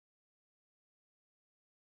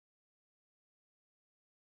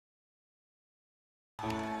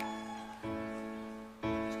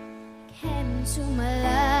To my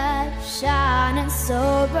life, shining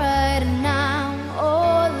so bright, and now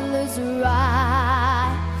all is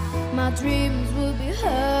right. My dreams will be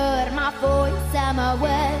heard, my voice and my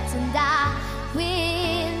words, and I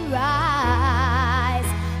will rise.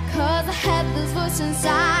 'Cause I have this voice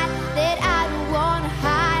inside that I don't wanna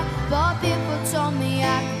hide, but people told me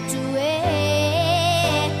I could do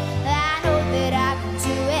it. I know that I can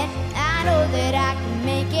do it, I know that I can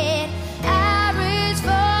make it. I reach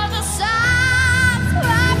for the stars,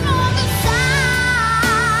 right from the side.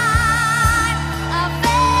 I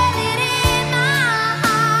felt it in my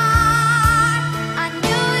heart, I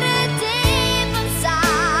knew it deep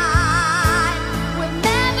inside. We'll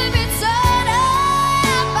never be torn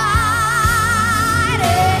apart.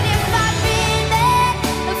 And if I feel it,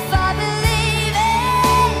 if I believe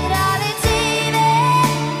it, I'll achieve it.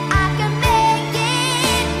 I can make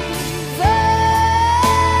it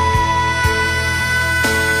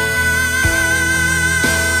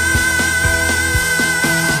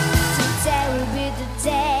Today will be the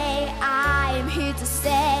day I am here to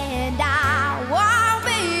stay, and I won't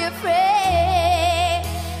be afraid.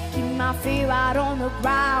 Keep my feet out on the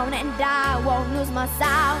ground, and I won't lose my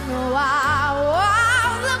sound. No, I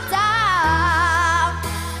won't look down.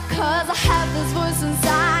 'Cause I have this voice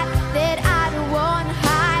inside that I don't wanna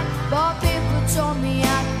hide, but people told me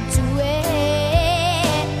I can do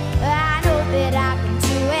it. I know that I can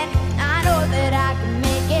do it, I know that I can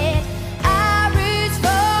make it. I reach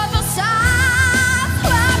for the stars,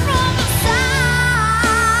 right from the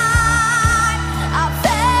side. I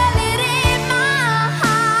felt it in my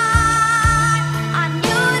heart, I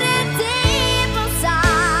knew it deep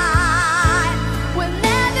inside. We'll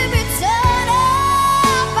never be torn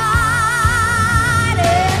apart.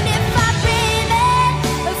 And if I dream it,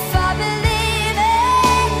 if I believe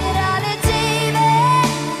it, I'll achieve it.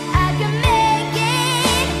 I can make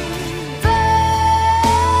it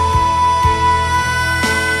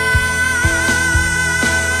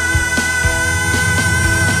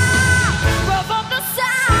Right from the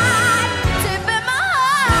side, deep in my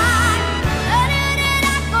heart, I knew that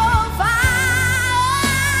I'd go far.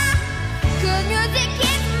 Good music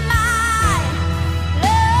is my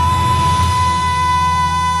love.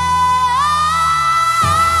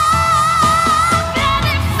 And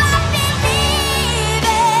if I believe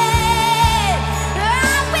it,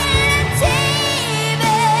 I will achieve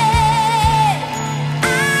it.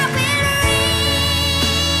 I will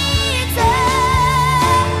reach the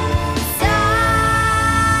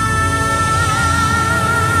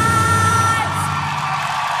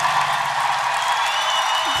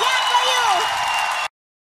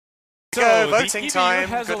So, voting time.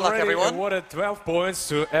 Has Good luck, already everyone. awarded 12 points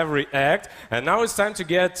to every act, and now it's time to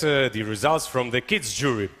get the results from the kids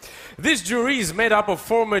jury. This jury is made up of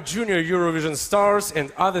former junior Eurovision stars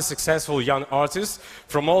and other successful young artists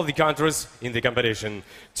from all the countries in the competition.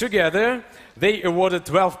 Together, they awarded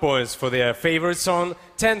 12 points for their favorite song,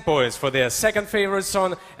 10 points for their second favorite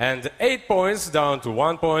song, and 8 points down to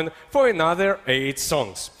 1 point for another 8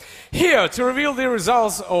 songs. Here to reveal the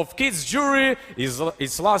results of kids jury is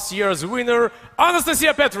its last year's winner,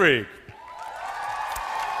 Anastasia Petrick.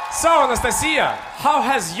 So, Anastasia, how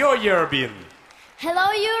has your year been? Hello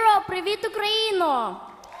Europe, привіт Україно!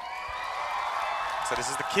 So this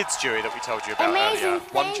is the kids jury that we told you about Amazing,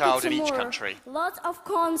 earlier. One thank child you, in each Timur. country. Lots of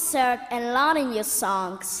concert and a lot of new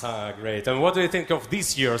songs. Great. And what do you think of this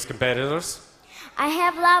year's competitors? I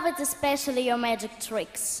have loved especially your magic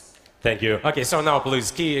tricks. Thank you. Okay, so now please,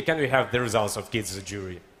 can we have the results of kids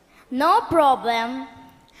jury? No problem.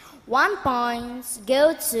 1 point go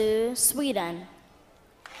to Sweden.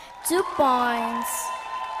 2 points.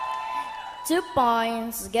 2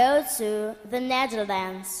 points go to the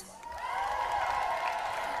Netherlands.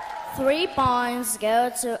 3 points go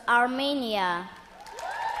to Armenia.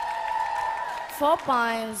 4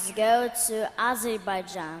 points go to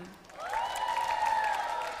Azerbaijan.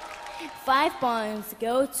 5 points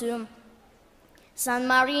go to San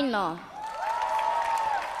Marino.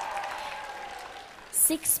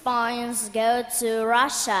 6 points go to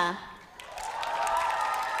Russia.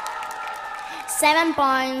 7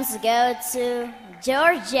 points go to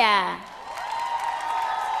Georgia.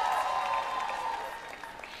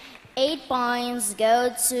 8 points go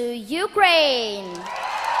to Ukraine.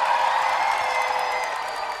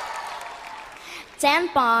 10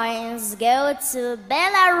 points go to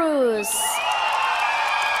Belarus.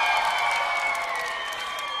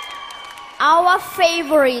 Our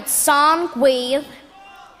favorite song with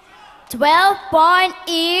 12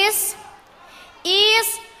 points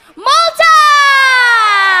is Malta!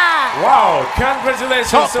 Wow,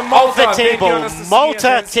 congratulations Top to Malta. of the Thank you, table, Anastasia. Malta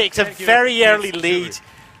Thanks. takes a Thank you. very Thanks, early jury. lead.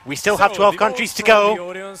 We still have 12 countries to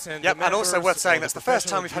go. Yep, and also worth saying that's the first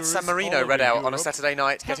time we've had San Marino read out on a Saturday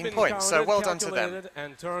night getting points, so well done to them.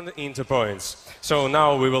 And turned into points. So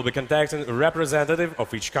now we will be contacting a representative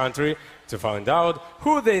of each country to find out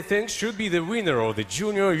who they think should be the winner of the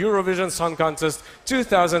Junior Eurovision Song Contest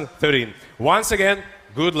 2013. Once again,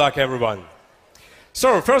 good luck everyone.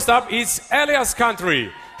 So first up is Elias'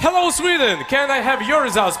 country. Hello Sweden, can I have your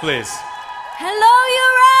results please? Hello,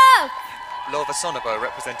 Europe! Lova Sonnebo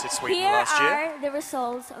represented Sweden Here last year. are the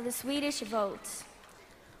results of the Swedish votes.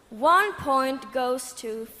 1 point goes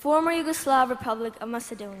to former Yugoslav Republic of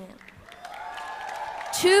Macedonia.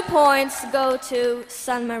 2 points go to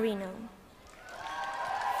San Marino.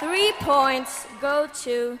 3 points go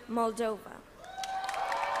to Moldova.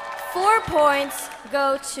 4 points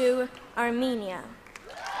go to Armenia.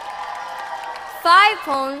 5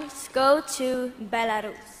 points go to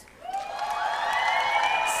Belarus.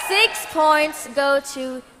 6 points go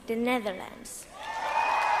to the Netherlands.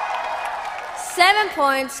 7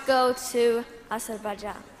 points go to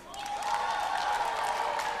Azerbaijan.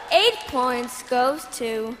 8 points goes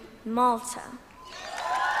to Malta.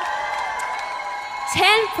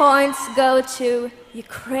 10 points go to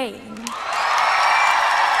Ukraine.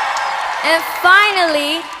 And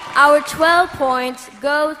finally, our 12 points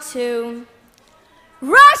go to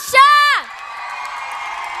Russia!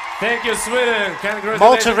 Thank you, Sweden. Congratulations.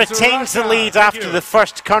 Malta retains the lead after the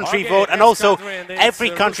first country vote, and also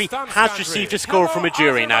every country has received a score from a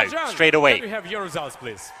jury now, straight away. Can we have your results,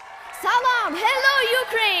 please? Salam! Hello,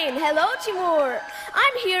 Ukraine! Hello, Timur!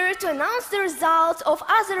 I'm here to announce the results of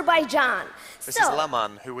Azerbaijan. This is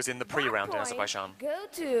Laman, who was in the pre-round in Azerbaijan. Go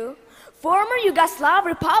to former Yugoslav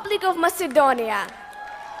Republic of Macedonia.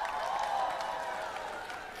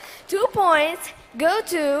 2 points go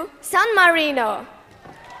to San Marino.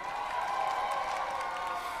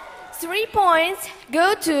 3 points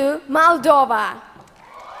go to Moldova.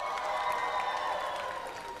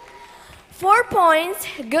 4 points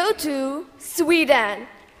go to Sweden.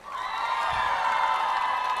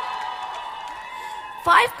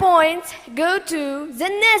 5 points go to the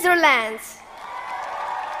Netherlands.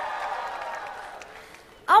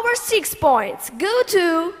 Our 6 points go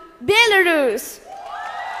to Belarus.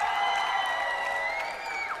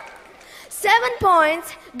 7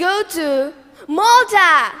 points go to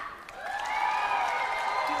Malta.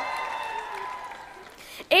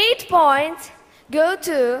 8 points go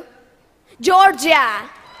to Georgia.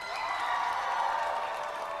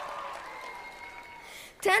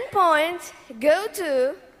 10 points go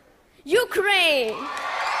to Ukraine.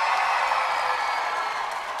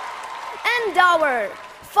 And our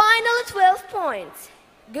final 12 points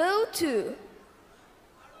go to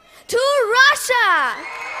Russia.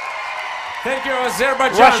 Thank you,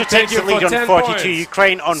 Azerbaijan. Russia takes the lead on 42,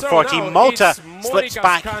 Ukraine on 40. Malta slips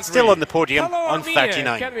back, still on the podium on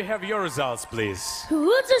 39. Can we have your results, please?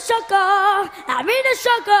 Who's a shocker? I'm in a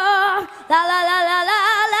shocker. La la la la la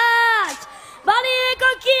la.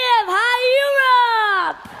 Balieko Kiev, hi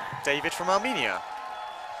Europe. David from Armenia.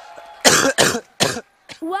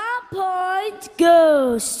 1 point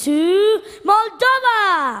goes to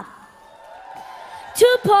Moldova.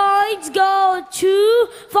 2 points go to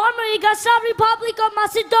former Yugoslav Republic of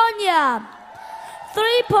Macedonia.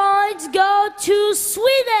 3 points go to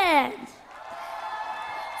Sweden.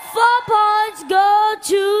 4 points go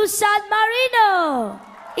to San Marino.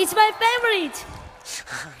 It's my favorite.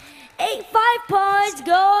 5 points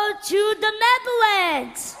go to the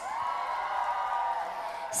Netherlands.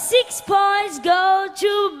 6 points go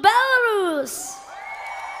to Belarus.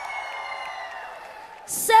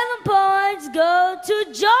 7 points go to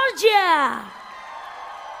Georgia.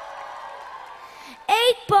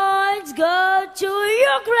 8 points go to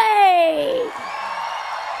Ukraine.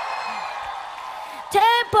 10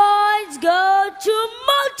 points go to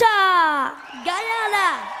Malta, Gaia.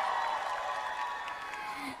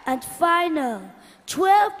 And final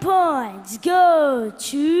 12 points go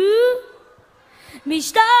to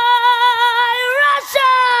Mr.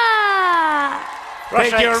 Russia.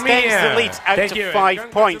 Russia extends the lead out to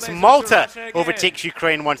 5 points. Malta overtakes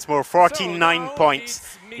Ukraine once more, 49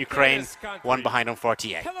 points. Ukraine one behind on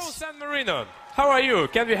 48. Hello, San Marino. How are you?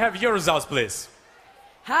 Can we have your results, please?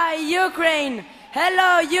 Hi, Ukraine.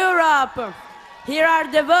 Hello, Europe. Here are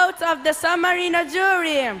the votes of the San Marino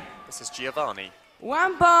jury. This is Giovanni.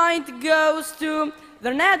 1 point goes to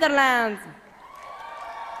the Netherlands.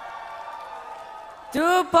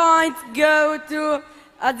 2 points go to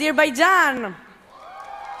Azerbaijan.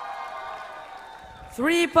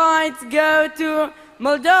 3 points go to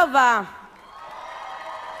Moldova.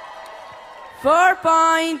 4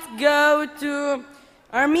 points go to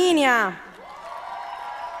Armenia.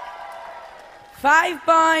 5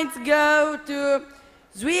 points go to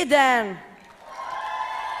Sweden.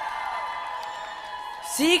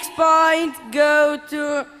 6 points go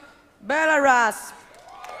to Belarus.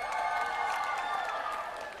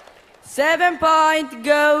 7 points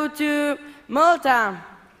go to Malta.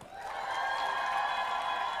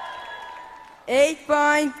 8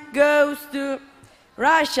 points goes to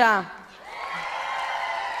Russia.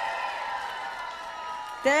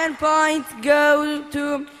 10 points go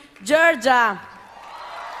to Georgia.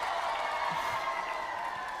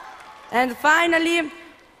 And finally,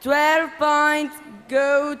 12 points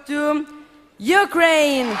go to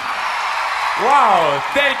Ukraine. Wow,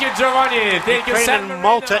 thank you, Giovanni. Thank you, Ukraine and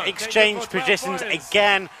Malta exchange positions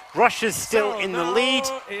again. Russia's still in the lead.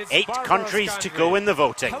 8 countries to go in the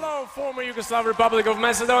voting. Hello, former Yugoslav Republic of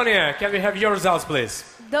Macedonia. Can we have your results, please?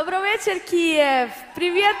 Добрый вечер, Kiev.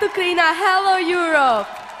 Привет, Ukraine. Hello, Europe.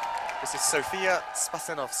 This is Sofia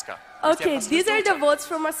Spasenovska. Okay, these are the votes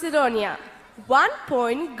from Macedonia. 1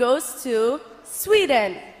 point goes to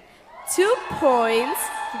Sweden. 2 points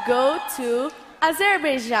go to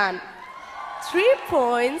Azerbaijan. 3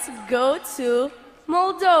 points go to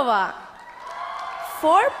Moldova.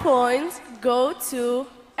 4 points go to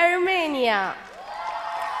Armenia.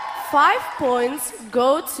 5 points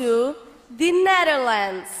go to the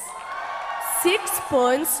Netherlands. 6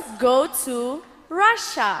 points go to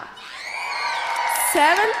Russia.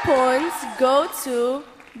 7 points go to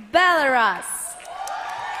Belarus.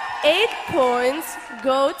 8 points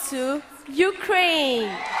go to Ukraine.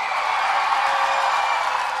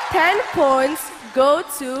 10 points go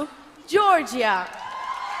to Georgia.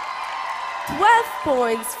 12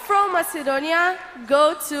 points from Macedonia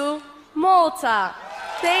go to Malta.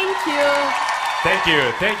 Thank you.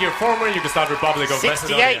 Thank you, former Yugoslav Republic of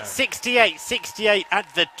Macedonia. 68 at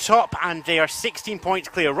the top, and they are 16 points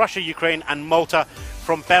clear. Russia, Ukraine and Malta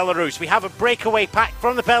from Belarus. We have a breakaway pack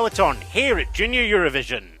from the peloton here at Junior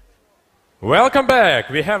Eurovision. Welcome back.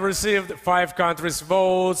 We have received 5 countries'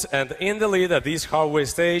 votes, and in the lead at this halfway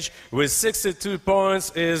stage with 62 points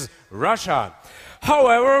is Russia.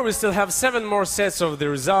 However, we still have 7 more sets of the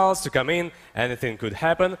results to come in. Anything could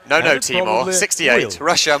happen. No, Timor. 68. Will.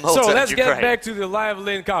 Russia, Malta, So let's Ukraine. get back to the live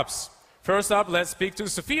link-ups. First up, let's speak to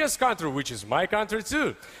Sofia's country, which is my country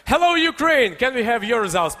too. Hello, Ukraine. Can we have your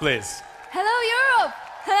results, please? Hello, Europe.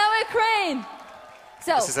 Hello, Ukraine.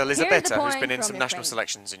 So, This is Elisabetta, who's been in some national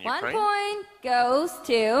selections in Ukraine. 1 point goes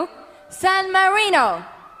to San Marino.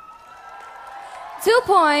 2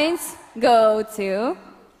 points go to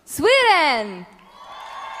Sweden.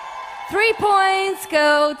 3 points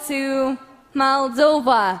go to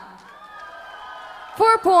Moldova.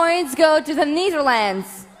 4 points go to the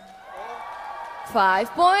Netherlands.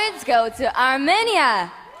 5 points go to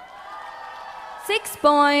Armenia. 6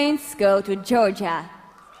 points go to Georgia.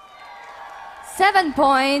 7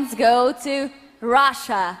 points go to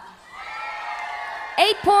Russia.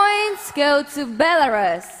 8 points go to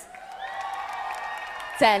Belarus.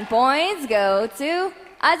 10 points go to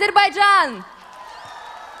Azerbaijan.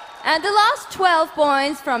 And the last 12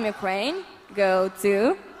 points from Ukraine go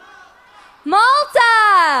to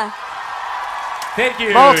Malta. Thank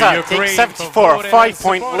you, Malta Ukraine, takes 74, for voting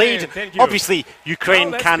 5-point and lead. supporting. Thank you. Obviously, Ukraine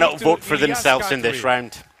Now let's cannot speak to vote for Ilya's themselves in this country.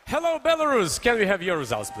 round. Hello, Belarus. Can we have your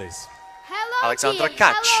results, please? Hello, Alexandra Kiev.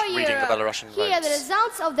 Kach Hello, reading the Europe. Belarusian Here are the votes.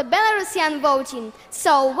 results of the Belarusian voting.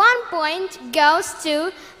 So 1 point goes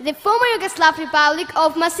to the former Yugoslav Republic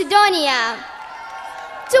of Macedonia.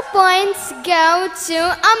 2 points go to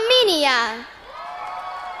Armenia.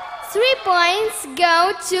 3 points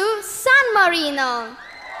go to San Marino.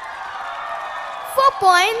 4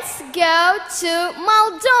 points go to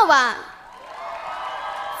Moldova.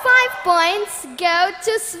 5 points go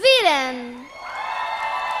to Sweden.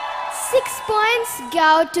 6 points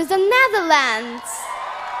go to the Netherlands.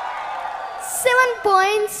 7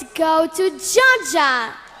 points go to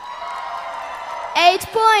Georgia. 8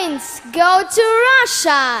 points go to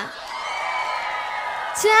Russia.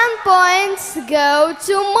 10 points go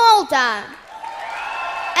to Malta.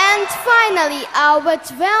 And finally, our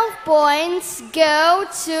 12 points go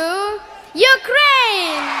to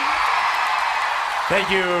Ukraine. Thank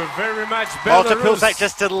you very much, Malta Belarus. pulls out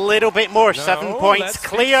just a little bit more, 7 Now, points let's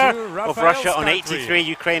clear speak to of Rafael's Russia on country. 83,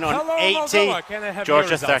 Ukraine on Hello, 80, Moldova. Can I have your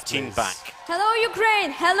Georgia results, 13 please? back. Hello,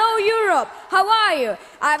 Ukraine. Hello, Europe. How are you?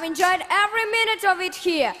 I've enjoyed every minute of it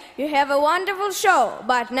here. You have a wonderful show,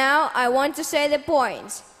 but now I want to say the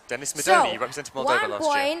points. Denis Midoni, you represented Moldova 1 last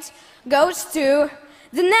year. point goes to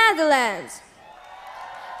the Netherlands.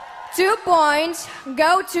 2 points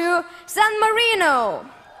go to San Marino.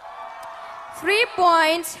 3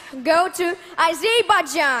 points go to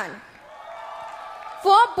Azerbaijan.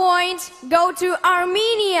 4 points go to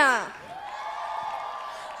Armenia.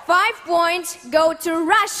 5 points go to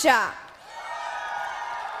Russia.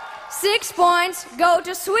 6 points go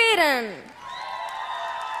to Sweden.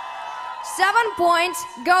 7 points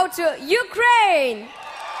go to Ukraine.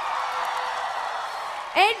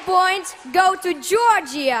 8 points go to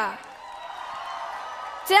Georgia.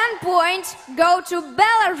 10 points go to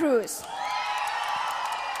Belarus.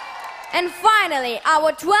 And finally,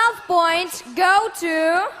 our 12 points go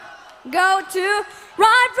to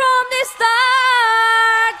right from the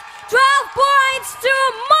start, 12 points to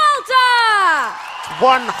Malta!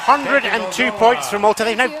 102 points for Malta.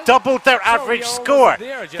 They've now doubled their average score.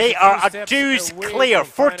 They are a deuce clear,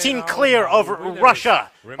 14 clear of Russia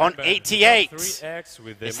on 88. Is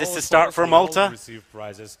this the start for Malta?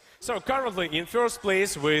 So currently in first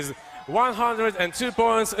place with 102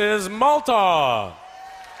 points is Malta.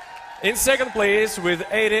 In second place with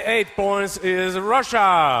 88 points is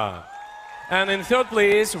Russia. And in third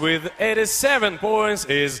place with 87 points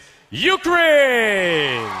is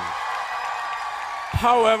Ukraine.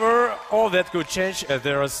 However, all that could change as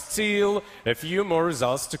there are still a few more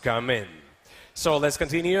results to come in. So let's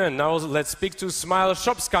continue, and now let's speak to Smile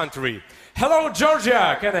Shop's country. Hello,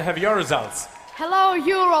 Georgia! Can I have your results? Hello,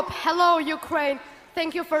 Europe. Hello, Ukraine.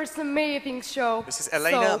 Thank you for this amazing show. This is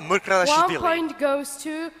Elena So, Murkrashvili. 1 point goes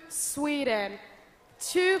to Sweden.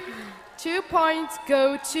 Two points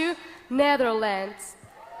go to Netherlands.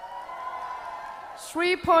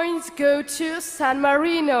 3 points go to San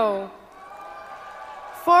Marino.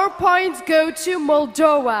 4 points go to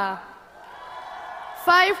Moldova.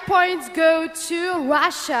 5 points go to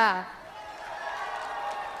Russia.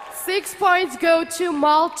 6 points go to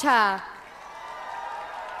Malta.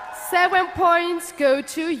 7 points go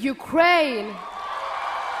to Ukraine.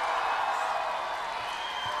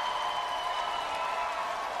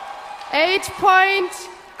 8 points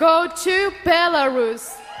go to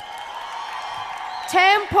Belarus.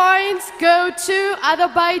 10 points go to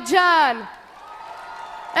Azerbaijan.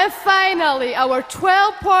 And finally, our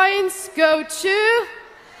 12 points go to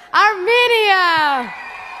Armenia.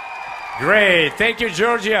 Great, thank you,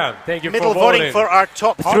 Georgia. Thank you Middle for voting for our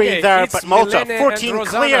top three there, but Malta Milene 14 and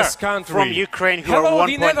clear Rosanna's country. from Ukraine, who Hello, are 1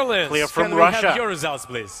 the point Netherlands. clear from Can we Russia. have your results,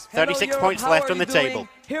 please? 36 Hello, points Europe. left How on the are you table. doing?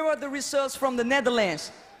 Here are the results from the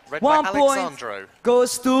Netherlands. Read 1 by point Alexandro.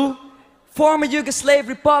 goes to former Yugoslav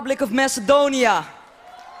Republic of Macedonia.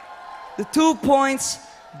 The 2 points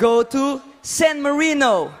go to San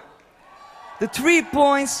Marino. The 3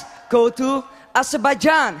 points go to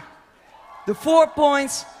Azerbaijan. The 4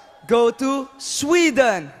 points go to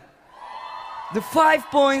Sweden. The 5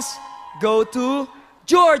 points go to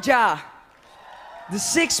Georgia. The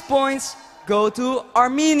 6 points go to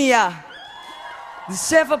Armenia. The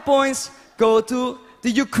 7 points go to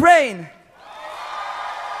the Ukraine.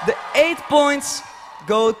 The 8 points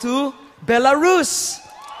go to Belarus.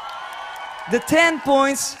 The 10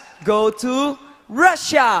 points go to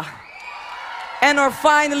Russia. And our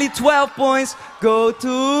finally 12 points go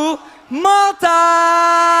to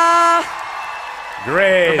Malta!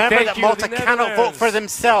 Great. Remember Thank that you, Malta the cannot vote for Netherlands.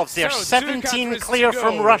 themselves. They are So, 17 countries clear to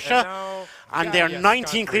from go. Russia, And and they are Gaia's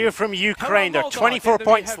 19 country. clear from Ukraine. There are Malta. 24 Can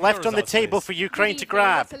we points have your left on the results, table please? for Ukraine to Good evening,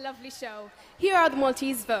 grab. It's a lovely show. Here are the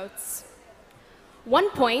Maltese votes. 1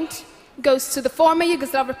 point goes to the former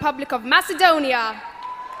Yugoslav Republic of Macedonia.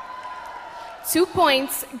 2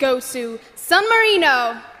 points go to San Marino.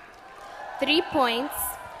 3 points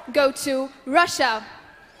go to Russia.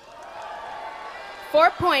 4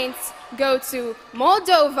 points go to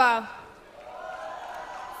Moldova.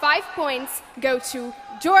 5 points go to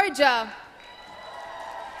Georgia.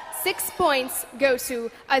 6 points go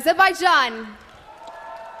to Azerbaijan.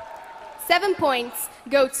 7 points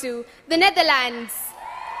go to the Netherlands.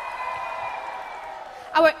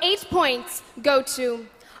 Our 8 points go to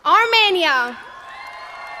Armenia.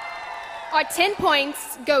 Our 10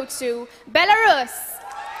 points go to Belarus.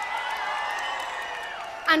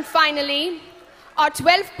 And finally, our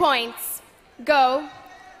 12 points go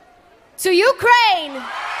to Ukraine.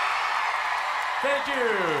 Thank you.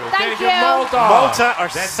 Thank you. Malta. Malta are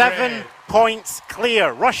That's 7 great. points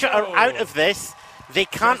clear. Russia are out of this. They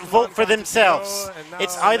can't vote for themselves.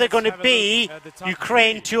 It's either going to be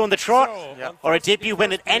Ukraine 2 on the trot or a debut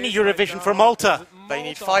win at any Eurovision for Malta. They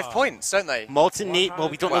need 5 points, don't they? Malta need, well,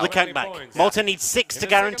 we don't know the countback. Malta needs 6 to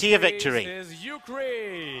guarantee a victory.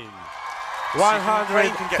 Ukraine.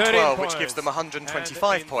 Ukraine can get 113 12, which gives them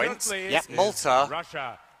 125 And points. in third place Yep. is Malta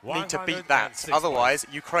Russia, need to beat that. 106 Otherwise,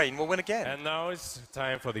 points. Ukraine will win again. And now it's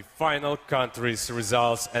time for the final country's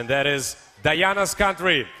results, and that is Diana's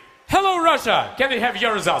country. Hello, Russia! Can we have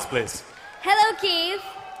your results, please? Hello, Kiev.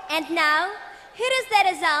 And now, here is the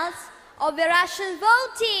results of the Russian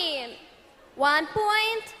voting. 1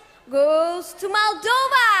 point goes to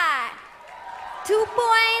Moldova. 2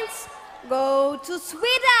 points go to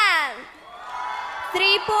Sweden.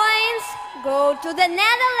 3 points go to the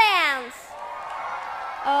Netherlands.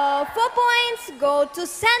 4 points go to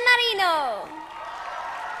San Marino.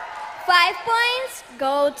 5 points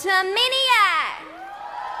go to Armenia.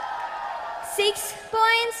 6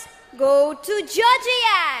 points go to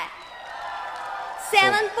Georgia.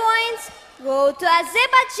 7 points go to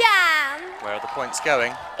Azerbaijan. Where are the points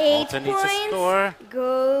going? 8 Malta needs a points score.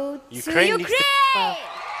 go Ukraine to needs to- Ukraine.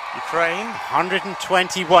 Ukraine.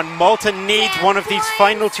 121. Malta needs one of these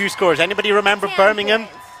final 2 scores. Anybody remember 10 Birmingham?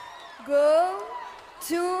 points go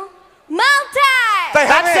to Malta. They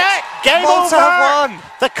have That's it! it! Game Malta over! have won!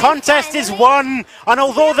 The contest is won, and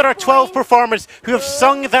although there are 12 performers who have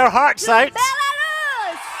sung their hearts out,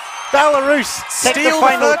 Belarus. Belarus take the Steal the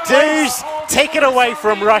final third place. dues, take it away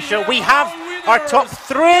from Russia. We have our top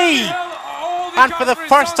 3. And for the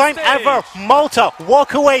first time ever, Malta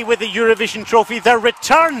walk away with the Eurovision trophy, their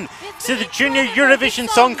return to the Junior Eurovision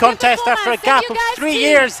Song Contest after a gap of 3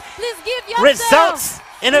 years. Results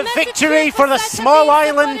in a victory for the small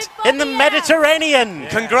island in the Mediterranean.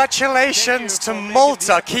 Congratulations to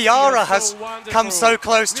Malta. Chiara has come so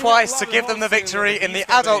close twice to give them the victory in the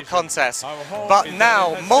adult contest. But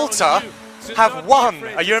now Malta have won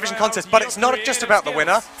a Eurovision contest, but it's not just about the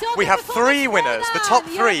winner. We have 3 winners, the top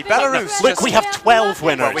 3. Belarus. Look, we have 12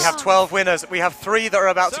 winners. Well, we have 12 winners. We have 3 that are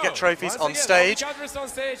about to get trophies on stage.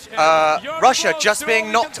 Russia just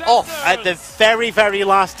being knocked off. At the very, very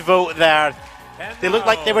last vote there, they looked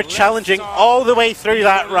like they were challenging all the way through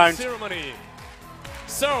that round.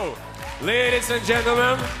 So, ladies and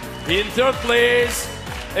gentlemen, in 3rd place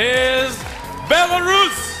is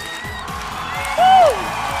Belarus.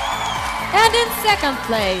 And in 2nd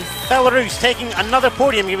place. Belarus taking another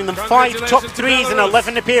podium, giving them 5 top 3s in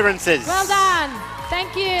 11 appearances. Well done.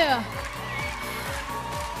 Thank you.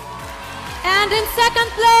 And in 2nd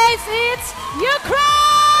place, it's Ukraine!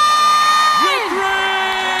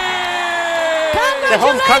 The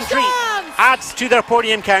home country adds to their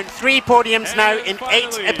podium count. 3 podiums now in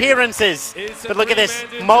 8 appearances. But look at this,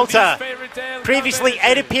 Malta. Previously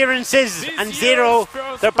 8 appearances and 0.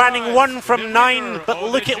 They're banning 1 from 9, but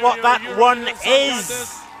look at what that 1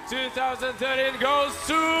 is. 2013 goes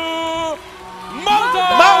to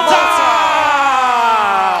Malta!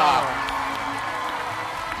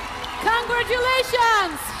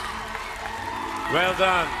 Congratulations! Well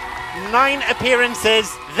done. 9 appearances.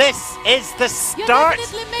 This is the start.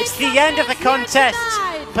 It's the end of the contest.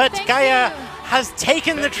 But Gaia has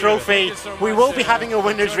taken the trophy. We will be having a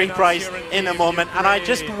winner's reprise in a moment. And I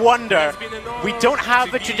just wonder, we don't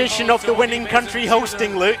have a tradition of the winning country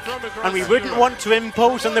hosting, Luke, and we wouldn't want to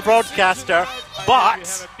impose on the broadcaster,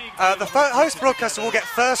 but the host broadcaster will get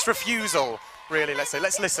first refusal, really, let's say.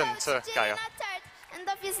 Let's listen to Gaia. And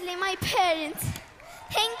obviously my parents.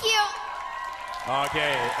 Thank you.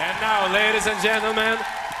 Okay, and now, ladies and gentlemen,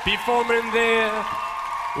 performing the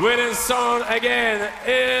winning song again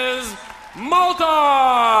is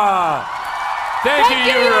Malta! Thank you,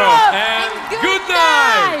 Europe, and good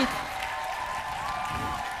night!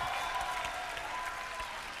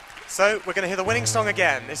 So, we're going to hear the winning song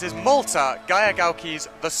again. This is Malta, Gaia Galki's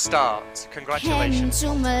The Start. Congratulations. Came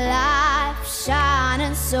into my life,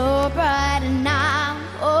 shining so bright, and now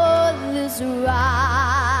all is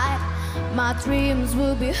right. My dreams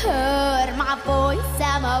will be heard, my voice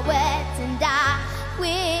and my words, and I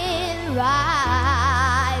will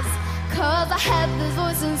rise. 'Cause I have this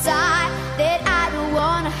voice inside that I don't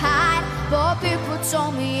wanna hide, but people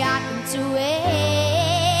told me I can do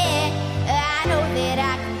it. I know that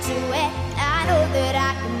I can do it, I know that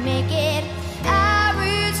I can make it. I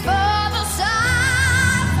reach for the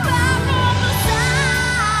sun, from the side.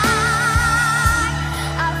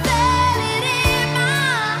 I felt it in my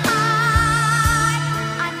heart.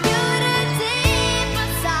 I knew the deep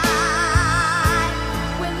inside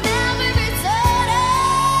will never be turned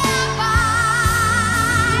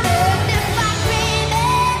apart. And if I dream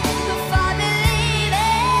it, if I believe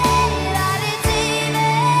it, I believe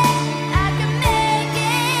it, I can make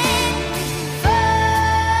it.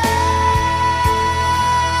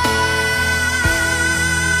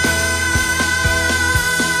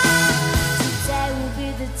 Today will be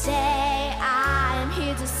the day I am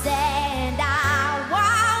here to stay, and I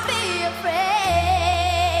won't be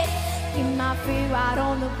afraid. Keep my feet right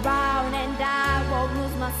on the ground, and I won't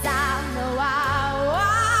lose my sound. No, I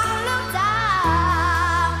won't look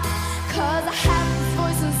down. 'Cause I have this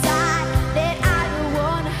voice inside that I don't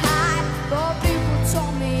wanna hide, but people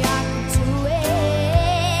told me I can do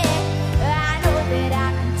it. I know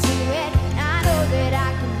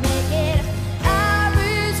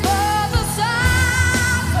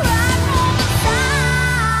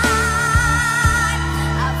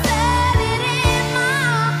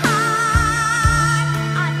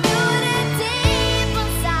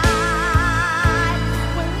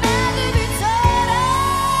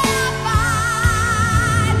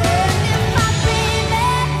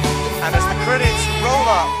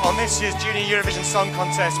this year's Junior Eurovision Song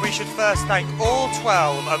Contest, we should first thank all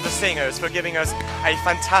 12 of the singers for giving us a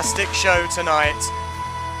fantastic show tonight.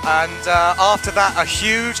 And after that, a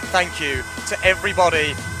huge thank you to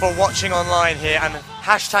everybody for watching online here and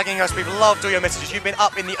hashtagging us. We've loved all your messages. You've been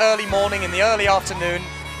up in the early morning, in the early afternoon,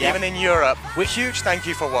 even in Europe. A huge thank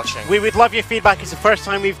you for watching. We would love your feedback. It's the first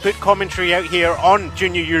time we've put commentary out here on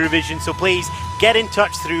Junior Eurovision, so please get in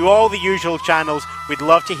touch through all the usual channels. We'd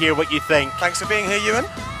love to hear what you think. Thanks for being here, Ewan.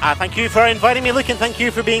 Thank you for inviting me, Luke, and thank you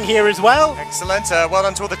for being here as well. Excellent. Well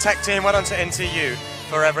done to all the tech team. Well done to NTU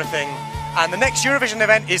for everything. And the next Eurovision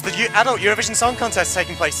event is the Adult Eurovision Song Contest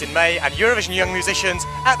taking place in May and Eurovision Young Musicians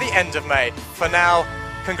at the end of May. For now,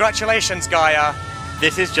 congratulations, Gaia.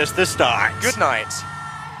 This is just the start. Good night.